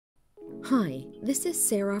Hi, this is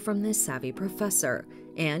Sarah from The Savvy Professor,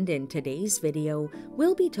 and in today's video,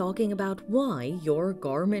 we'll be talking about why your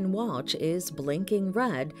Garmin watch is blinking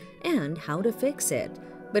red and how to fix it.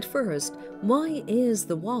 But first, why is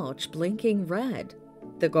the watch blinking red?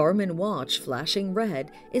 The Garmin watch flashing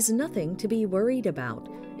red is nothing to be worried about.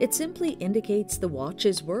 It simply indicates the watch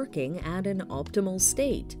is working at an optimal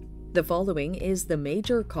state. The following is the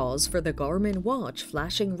major cause for the Garmin watch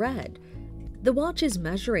flashing red. The watch is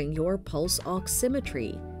measuring your pulse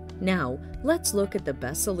oximetry. Now, let's look at the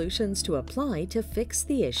best solutions to apply to fix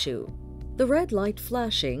the issue. The red light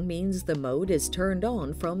flashing means the mode is turned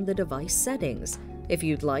on from the device settings. If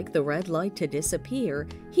you'd like the red light to disappear,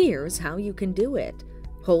 here's how you can do it.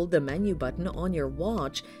 Hold the menu button on your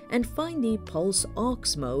watch and find the Pulse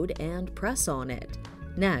Ox mode and press on it.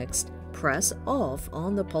 Next, press Off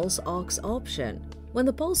on the Pulse Ox option. When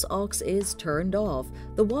the pulse ox is turned off,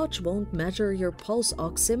 the watch won't measure your pulse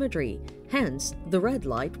oximetry, hence the red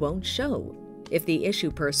light won't show. If the issue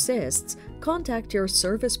persists, contact your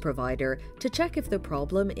service provider to check if the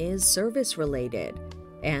problem is service-related.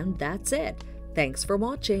 And that's it. Thanks for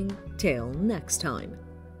watching. Till next time.